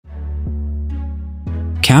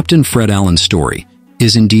Captain Fred Allen's story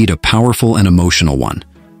is indeed a powerful and emotional one.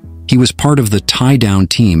 He was part of the Tie Down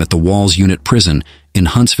team at the Walls Unit Prison in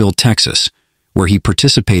Huntsville, Texas, where he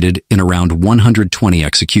participated in around 120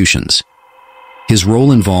 executions. His role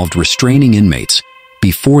involved restraining inmates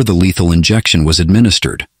before the lethal injection was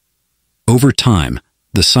administered. Over time,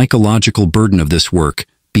 the psychological burden of this work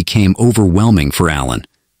became overwhelming for Allen.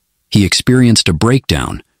 He experienced a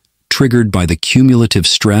breakdown, triggered by the cumulative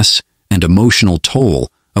stress and emotional toll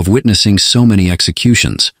of witnessing so many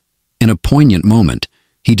executions. In a poignant moment,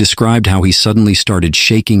 he described how he suddenly started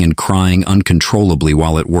shaking and crying uncontrollably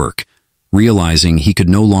while at work, realizing he could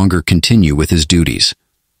no longer continue with his duties.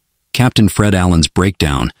 Captain Fred Allen's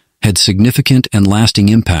breakdown had significant and lasting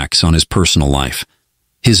impacts on his personal life.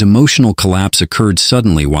 His emotional collapse occurred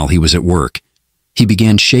suddenly while he was at work. He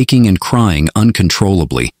began shaking and crying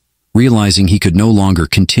uncontrollably, realizing he could no longer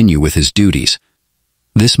continue with his duties.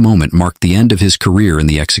 This moment marked the end of his career in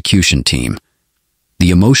the execution team.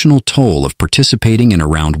 The emotional toll of participating in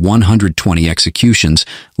around 120 executions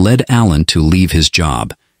led Allen to leave his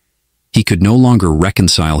job. He could no longer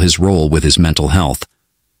reconcile his role with his mental health.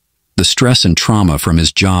 The stress and trauma from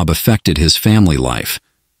his job affected his family life.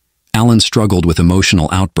 Allen struggled with emotional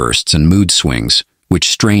outbursts and mood swings, which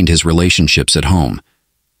strained his relationships at home.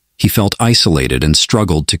 He felt isolated and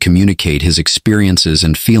struggled to communicate his experiences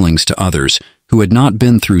and feelings to others who had not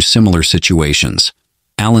been through similar situations.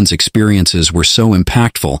 Allen's experiences were so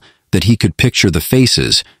impactful that he could picture the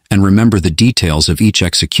faces and remember the details of each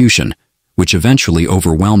execution, which eventually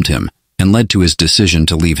overwhelmed him and led to his decision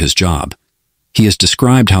to leave his job. He has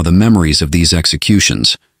described how the memories of these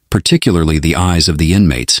executions, particularly the eyes of the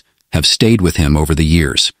inmates, have stayed with him over the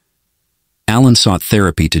years. Allen sought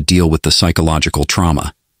therapy to deal with the psychological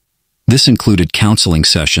trauma. This included counseling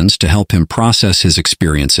sessions to help him process his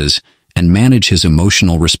experiences and manage his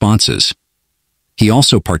emotional responses. He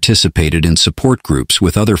also participated in support groups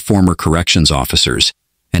with other former corrections officers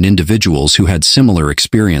and individuals who had similar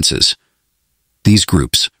experiences. These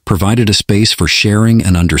groups provided a space for sharing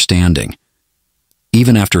and understanding.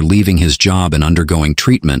 Even after leaving his job and undergoing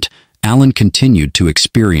treatment, Allen continued to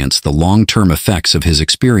experience the long-term effects of his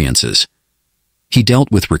experiences. He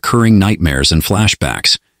dealt with recurring nightmares and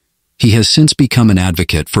flashbacks. He has since become an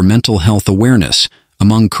advocate for mental health awareness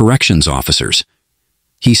among corrections officers.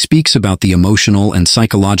 He speaks about the emotional and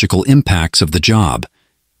psychological impacts of the job,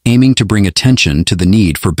 aiming to bring attention to the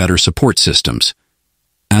need for better support systems.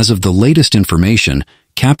 As of the latest information,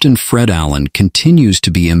 Captain Fred Allen continues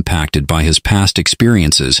to be impacted by his past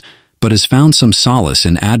experiences, but has found some solace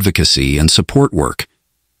in advocacy and support work.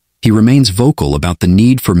 He remains vocal about the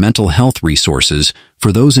need for mental health resources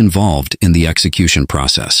for those involved in the execution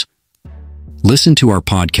process. Listen to our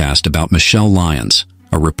podcast about Michelle Lyons,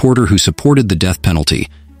 a reporter who supported the death penalty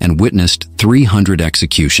and witnessed 300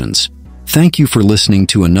 executions. Thank you for listening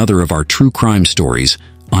to another of our true crime stories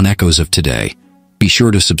on Echoes of Today. Be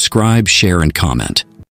sure to subscribe, share, and comment.